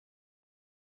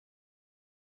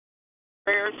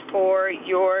prayers for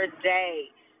your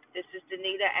day. This is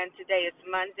Danita, and today is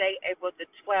Monday, April the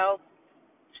 12th,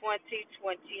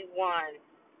 2021.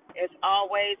 As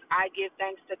always, I give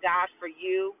thanks to God for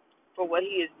you, for what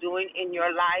He is doing in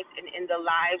your life and in the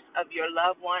lives of your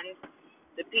loved ones,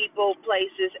 the people,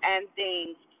 places, and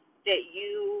things that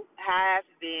you have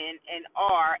been and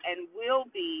are and will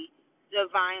be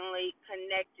divinely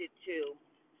connected to.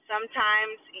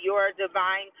 Sometimes your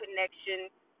divine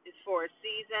connection is for a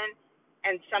season,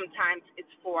 and sometimes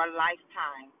it's for a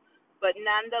lifetime. But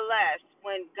nonetheless,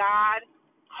 when God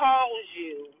calls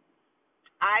you,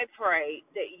 I pray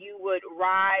that you would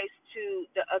rise to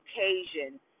the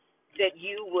occasion, that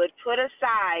you would put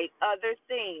aside other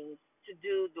things to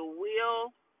do the will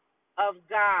of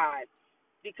God.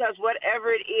 Because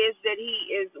whatever it is that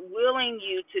He is willing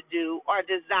you to do or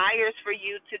desires for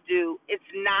you to do,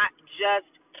 it's not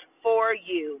just for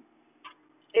you.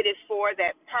 It is for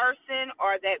that person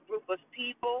or that group of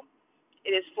people.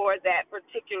 It is for that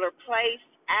particular place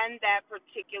and that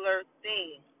particular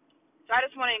thing. So I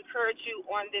just want to encourage you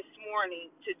on this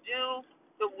morning to do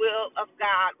the will of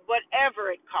God,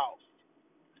 whatever it costs.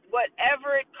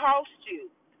 Whatever it costs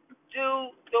you,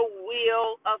 do the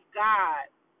will of God.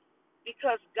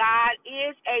 Because God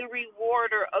is a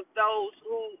rewarder of those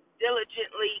who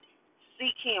diligently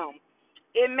seek Him.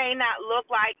 It may not look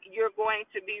like you're going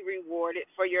to be rewarded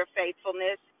for your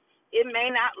faithfulness. It may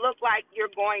not look like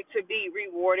you're going to be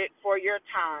rewarded for your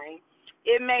time.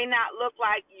 It may not look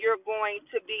like you're going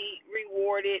to be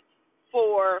rewarded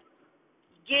for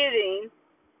giving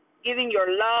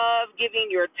your love, giving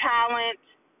your talent,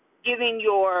 giving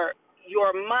your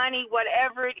money,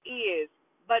 whatever it is.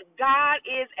 But God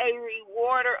is a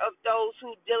rewarder of those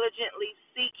who diligently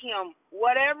seek Him.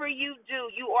 Whatever you do,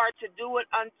 you are to do it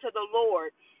unto the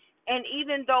Lord. And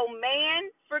even though man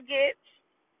forgets,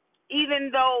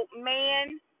 even though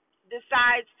man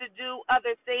decides to do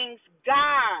other things,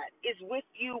 God is with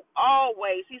you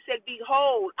always. He said,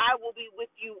 "Behold, I will be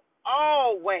with you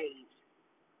always."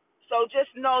 So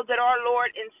just know that our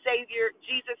Lord and Savior,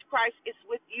 Jesus Christ, is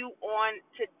with you on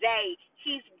today.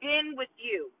 He's been with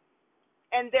you.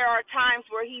 And there are times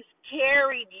where He's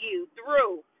carried you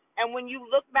through. And when you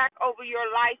look back over your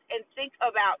life and think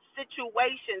about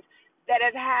situations that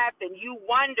have happened, you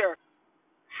wonder,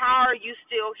 how are you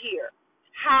still here?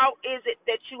 How is it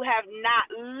that you have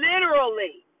not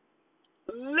literally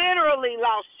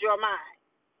lost your mind?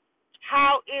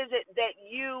 How is it that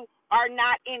you are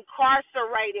not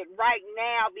incarcerated right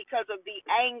now because of the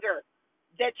anger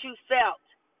that you felt?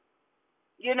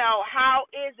 How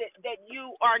is it that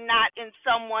you are not in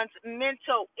someone's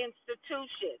mental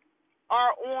institution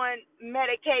or on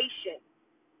medication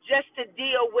just to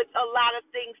deal with a lot of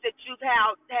things that you've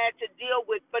had to deal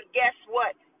with? But guess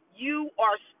what? You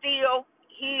are still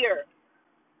here.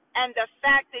 And the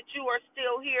fact that you are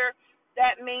still here,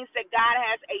 that means that God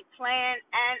has a plan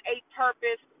and a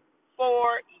purpose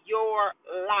for your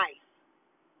life.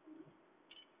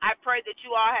 I pray that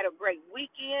you all had a great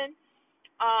weekend.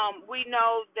 We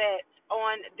know that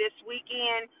on this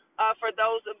weekend, for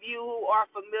those of you who are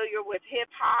familiar with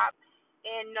hip-hop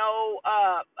and know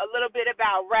a little bit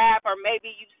about rap, or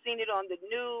maybe you've seen it on the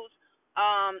news,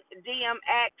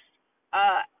 DMX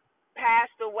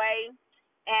passed away.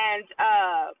 And,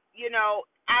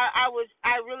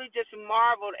 I really just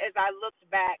marveled as I looked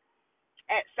back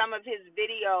at some of his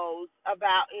videos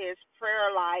about his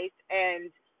prayer life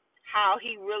and how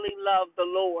he really loved the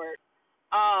Lord.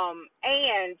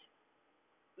 And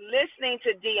listening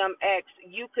to DMX,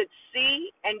 you could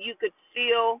see and you could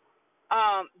feel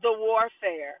the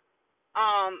warfare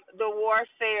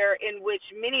in which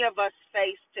many of us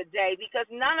face today, because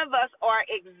none of us are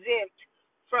exempt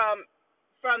from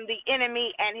the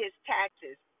enemy and his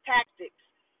tactics.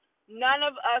 None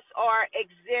of us are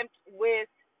exempt with,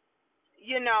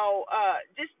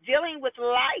 just dealing with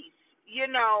life,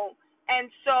 And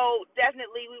so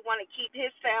definitely we want to keep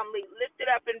his family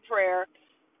lifted up in prayer,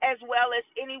 as well as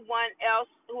anyone else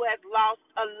who has lost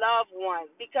a loved one,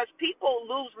 because people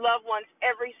lose loved ones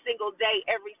every single day,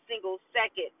 every single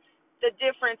second. The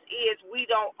difference is we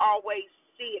don't always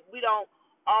see it. We don't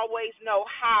always know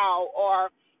how or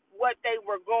what they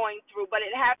were going through, but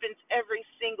it happens every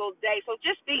single day. So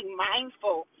just be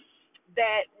mindful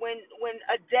that when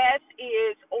a death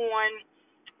is on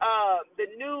the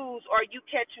news, or you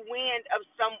catch wind of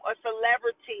a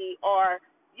celebrity, or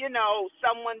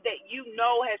someone that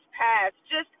has passed,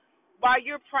 just while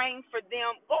you're praying for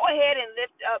them, go ahead and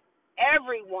lift up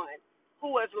everyone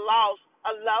who has lost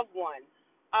a loved one,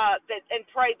 and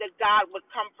pray that God would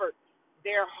comfort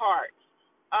their hearts.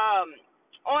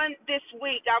 On this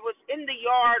week, I was in the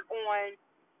yard on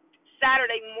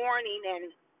Saturday morning, and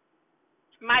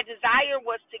my desire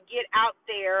was to get out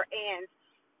there and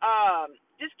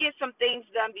just get some things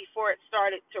done before it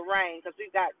started to rain, because we've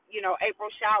got,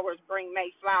 April showers bring May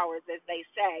flowers, as they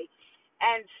say.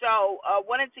 And so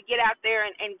wanted to get out there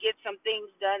and get some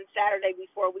things done Saturday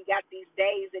before we got these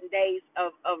days and days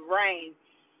of rain.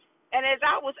 And as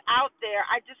I was out there,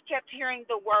 I just kept hearing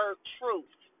the word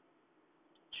truth,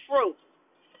 truth.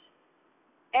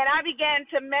 And I began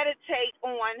to meditate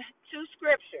on two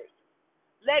scriptures.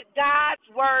 Let God's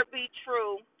word be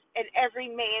true and every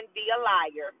man be a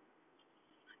liar.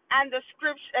 And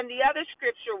the other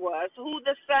scripture was, who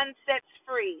the Son sets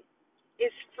free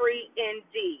is free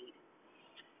indeed.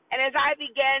 And as I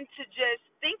began to just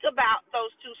think about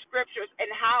those two scriptures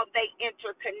and how they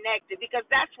interconnected, because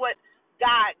that's what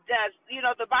God does.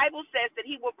 The Bible says that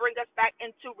he will bring us back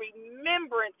into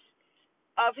remembrance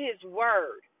of his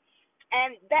word.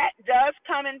 And that does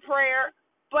come in prayer,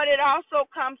 but it also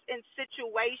comes in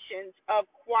situations of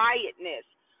quietness.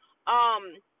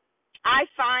 I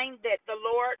find that the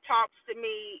Lord talks to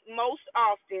me most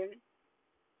often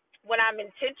when I'm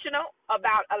intentional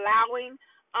about allowing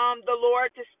the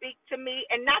Lord to speak to me,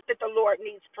 and not that the Lord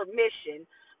needs permission.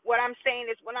 What I'm saying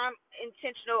is when I'm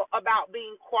intentional about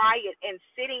being quiet and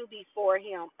sitting before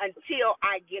him until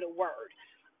I get a word.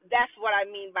 That's what I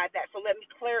mean by that. So let me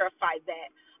clarify that.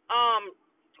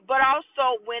 But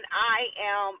also when I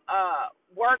am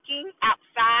working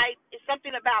outside, it's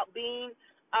something about being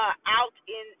out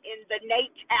in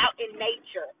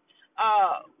nature.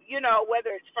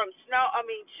 Whether it's from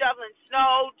shoveling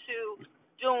snow to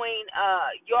doing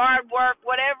yard work,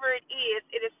 whatever it is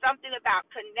something about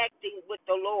connecting with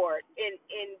the Lord in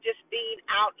just being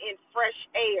out in fresh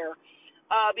air,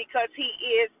 because he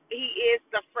is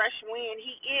the fresh wind.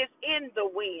 He is in the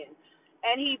wind.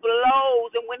 And he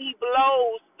blows, and when he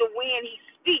blows the wind, he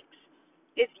speaks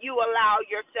if you allow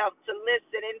yourself to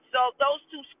listen. And so those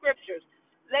two scriptures,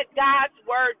 let God's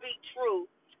word be true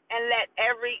and let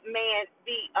every man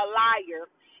be a liar.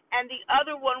 And the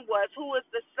other one was, who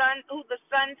the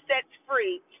Son sets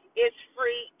free is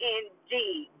free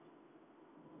indeed.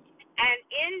 And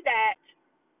in that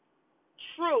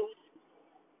truth,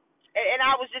 and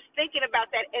I was just thinking about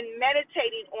that and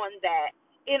meditating on that,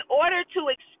 in order to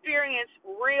experience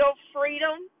real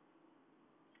freedom,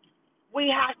 we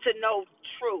have to know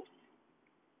truth.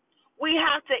 We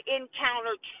have to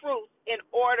encounter truth in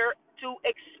order to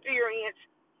experience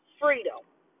freedom.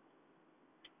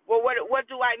 Well, what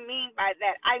do I mean by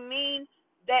that? I mean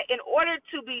that in order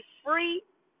to be free,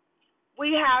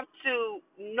 we have to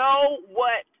know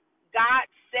what God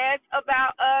says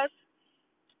about us.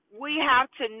 We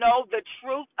have to know the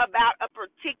truth about a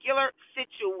particular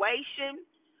situation.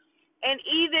 And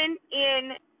even in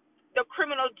the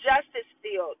criminal justice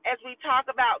field, as we talk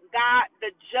about God the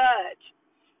judge,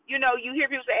 you hear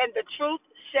people say, and the truth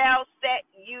shall set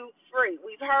you free.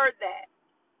 We've heard that.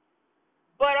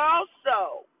 But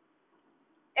also,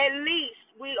 at least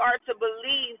we are to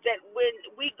believe that when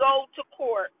we go to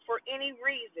court for any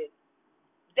reason,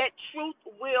 that truth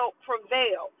will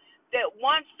prevail. That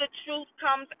once the truth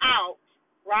comes out,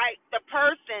 right, the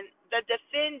person, the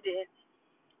defendant,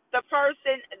 the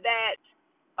person that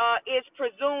is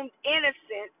presumed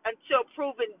innocent until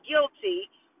proven guilty,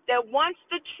 that once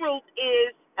the truth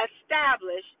is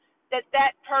established,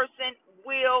 that person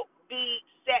will be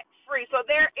set free. So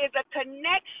there is a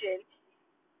connection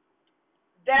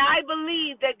that I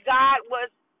believe that God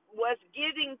was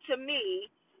giving to me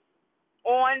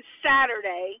on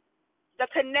Saturday, the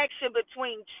connection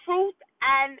between truth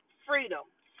and freedom.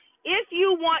 If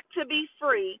you want to be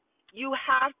free, you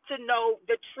have to know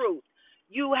the truth.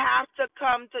 You have to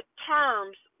come to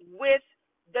terms with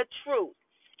the truth.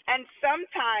 And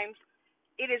sometimes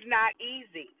it is not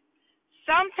easy.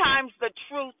 Sometimes the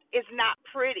truth is not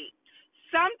pretty.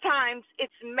 Sometimes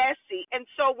it's messy. And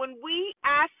so when we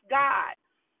ask God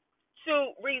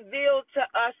to reveal to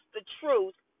us the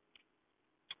truth,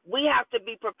 we have to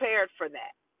be prepared for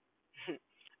that.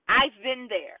 I've been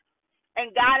there.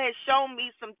 And God has shown me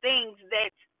some things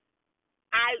that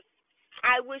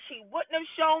I wish he wouldn't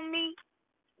have shown me,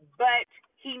 but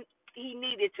he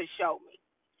needed to show me.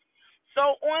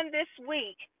 So on this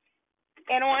week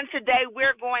and on today,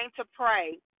 we're going to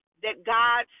pray that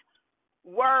God's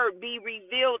word be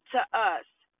revealed to us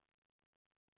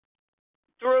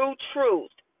through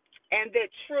truth, and that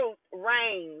truth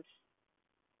reigns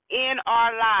in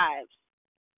our lives,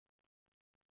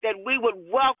 that we would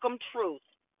welcome truth.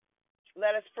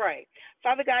 Let us pray.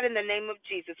 Father God, in the name of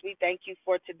Jesus, we thank you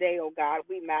for today, oh God.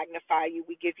 We magnify you.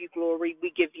 We give you glory.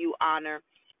 We give you honor,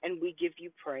 and we give you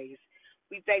praise.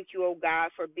 We thank you, oh God,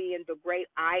 for being the great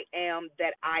I am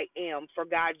that I am. For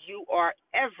God, you are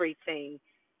everything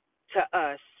to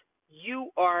us. You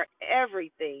are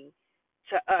everything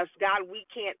to us. God, we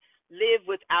can't live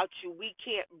without you. We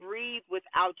can't breathe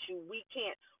without you. We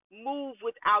can't move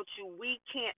without you. We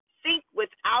can't think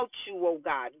without you, oh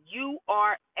God. You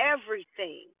are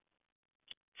everything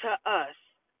to us.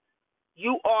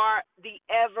 You are the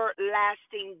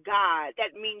everlasting God.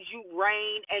 That means you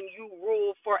reign and you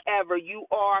rule forever. You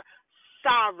are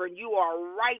sovereign. You are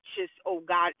righteous, oh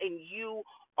God, and you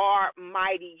are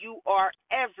mighty. You are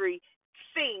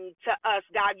everything to us,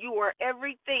 God. You are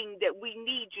everything that we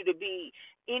need you to be.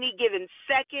 Any given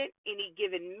second, any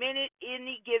given minute,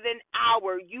 any given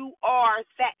hour, you are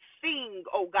that thing,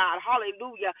 oh God,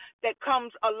 hallelujah, that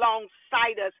comes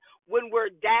alongside us when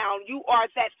we're down. You are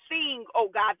that thing, oh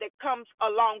God, that comes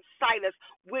alongside us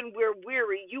when we're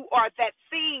weary. You are that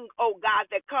thing, oh God,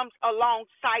 that comes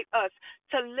alongside us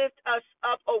to lift us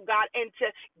up, oh God, and to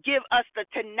give us the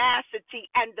tenacity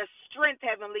and the strength,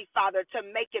 Heavenly Father, to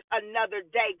make it another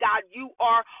day. God, you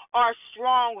are our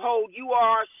stronghold. You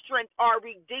are our strength, our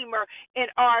redeemer,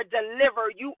 and our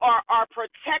deliverer. You are our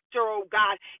protector, oh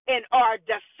God, and our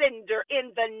defender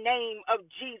in the name of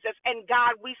Jesus. And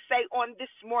God, we say on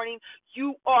this morning,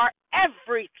 you are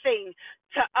everything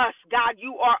to us, God.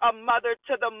 You are a mother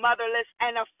to the motherless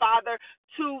and a father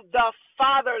to the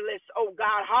fatherless, oh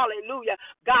God. Hallelujah.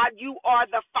 God, you are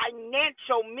the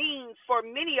financial means for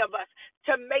many of us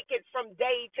to make it from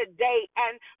day to day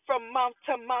and from month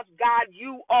to month. God,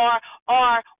 you are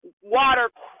our water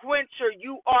quencher.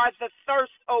 You are the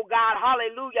thirst, oh God.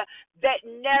 Hallelujah. That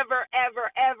never,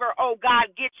 ever, ever, oh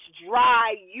God, gets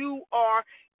dry. You are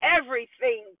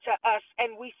everything to us,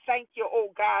 and we thank you,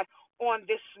 oh God, on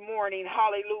this morning.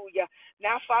 Hallelujah.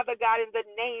 Now, Father God, in the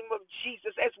name of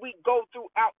Jesus, as we go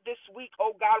throughout this week,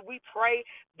 oh God, we pray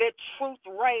that truth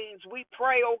reigns. We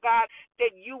pray, oh God,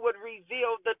 that you would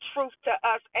reveal the truth to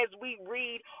us as we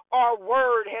read our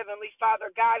word, Heavenly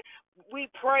Father God. We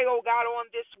pray, oh God, on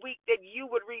this week that you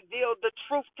would reveal the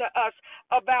truth to us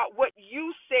about what you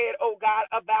said, oh God,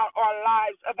 about our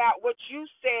lives, about what you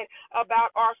said about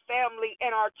our family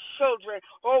and our children,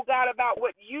 oh God, about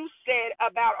what you said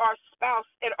about our spouse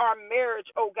and our marriage,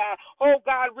 oh God. Oh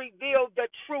God, reveal the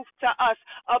truth to us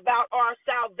about our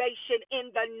salvation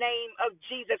in the name of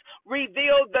Jesus.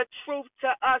 Reveal the truth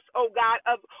to us, oh God,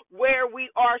 of where we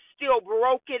are still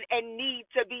broken and need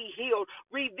to be healed.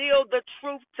 Reveal the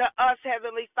truth to us,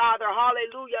 Heavenly Father,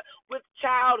 hallelujah, with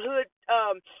childhood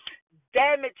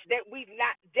damage that we've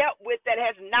not dealt with, that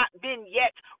has not been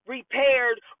yet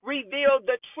repaired. Reveal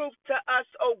the truth to us,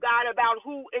 oh God, about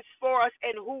who is for us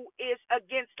and who is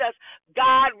against us.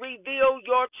 God, reveal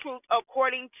your truth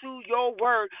according to your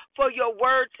word. For your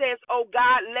word says, oh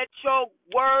God, let your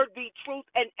word be truth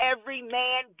and every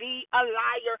man be a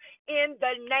liar in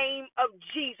the name of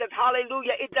Jesus.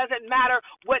 Hallelujah. It doesn't matter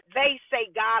what they say,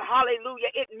 God.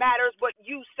 Hallelujah. It matters what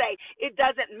you say. It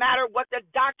doesn't matter what the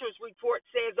doctor's report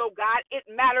says, oh God. It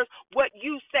matters what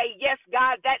you say. Yes,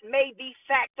 God, that may be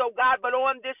fact, oh God, but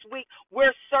on this week,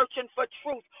 we're searching for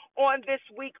truth. On this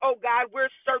week, oh God,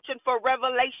 we're searching for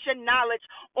revelation knowledge.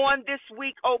 On this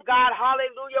week, oh God,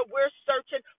 hallelujah, we're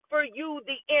searching for you,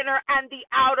 the inner and the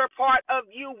outer part of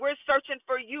you. We're searching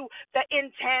for you, the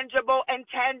intangible and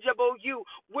tangible you.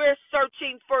 We're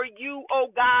searching for you, oh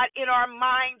God, in our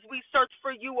minds. We search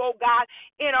for you, oh God,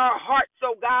 in our hearts,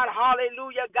 oh God.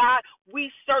 Hallelujah, God. We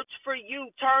search for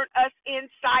you. Turn us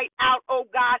inside out, oh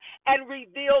God, and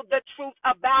reveal the truth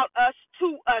about us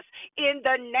to us in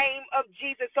the name of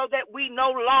Jesus, so that we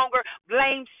no longer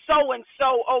blame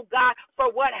so-and-so, oh God, for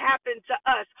what happened to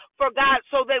us. For God,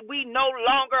 so that we no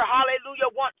longer, hallelujah,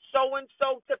 want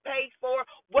so-and-so to pay for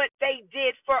what they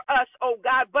did for us, oh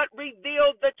God, but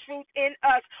reveal the truth in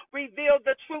us. Reveal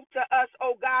the truth to us,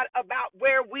 oh God, about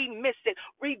where we missed it.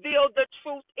 Reveal the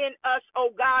truth in us, oh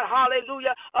God,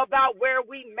 hallelujah, about where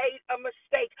we made a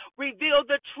mistake. Reveal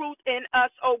the truth in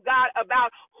us, oh God, about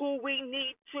who we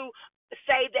need to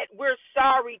say that we're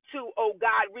sorry to, oh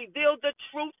God. Reveal the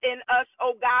truth in us,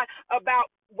 oh God,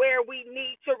 about where we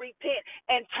need to repent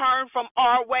and turn from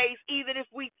our ways, even if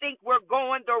we think we're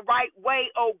going the right way,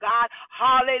 oh God.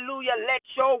 Hallelujah. Let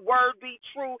your word be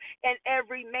true and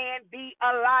every man be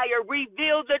a liar.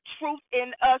 Reveal the truth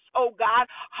in us, oh God.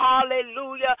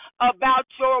 Hallelujah. About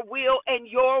your will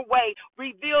and your way.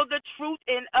 Reveal the truth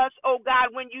in us, oh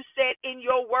God, when you said in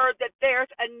your word that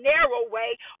there's a narrow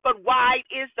way, but wide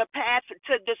is the path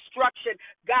to destruction.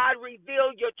 God,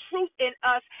 reveal your truth in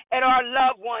us and our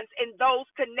loved ones and those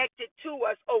connected to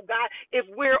us, oh God, if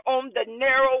we're on the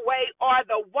narrow way or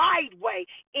the wide way,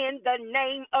 in the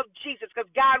name of Jesus. Because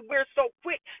God, we're so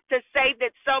quick to say say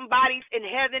that somebody's in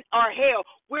heaven or hell.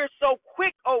 We're so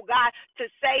quick, oh God, to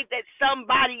say that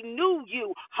somebody knew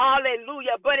you.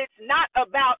 Hallelujah. But it's not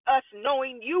about us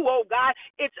knowing you, oh God.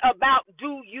 It's about,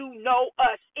 do you know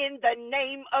us? In the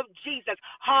name of Jesus.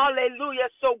 Hallelujah.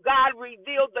 So God,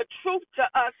 reveal the truth to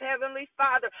us, Heavenly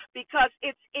Father, because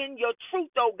it's in your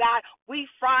truth, oh God, we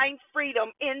find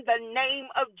freedom in the name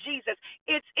of Jesus.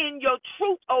 It's in your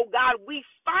truth, oh God, we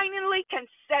finally can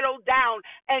settle down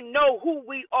and know who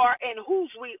we are and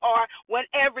whose we are when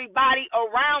everybody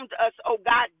around us, oh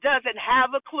God, doesn't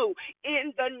have a clue.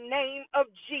 In the name of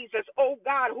Jesus, oh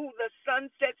God, who the Son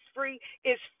sets free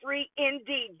is free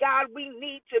indeed. God, we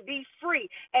need to be free,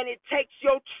 and it takes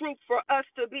your truth for us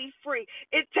to be free.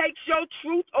 It takes your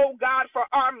truth, oh God, for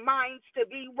our minds to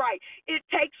be right. It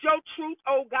takes your truth,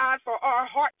 oh God, for our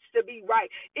hearts to be right.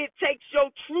 It takes your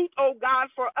truth, oh God,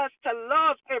 for us to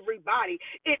love everybody.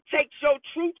 It takes your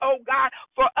truth, oh God,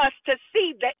 for us to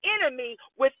see the enemy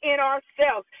within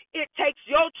ourselves. It takes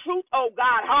your truth, oh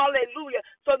God, hallelujah,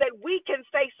 so that we can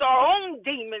face our own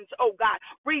demons, oh God.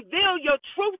 Reveal your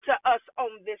truth to us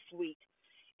on this week,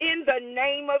 in the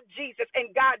name of Jesus.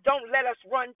 And God, don't let us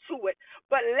run to it,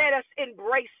 but let us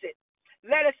embrace it.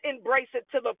 Let us embrace it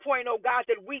to the point, oh God,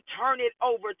 that we turn it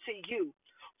over to you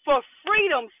for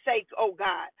freedom's sake, oh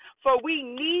God, for we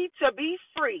need to be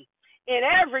free in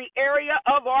every area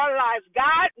of our lives.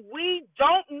 God, we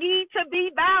don't need to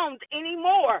be bound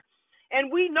anymore.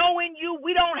 And we know in you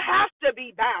we don't have to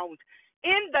be bound.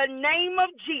 In the name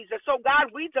of Jesus. So God,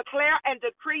 we declare and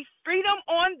decree freedom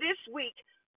on this week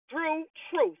through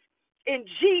truth. In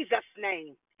Jesus'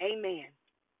 name, amen.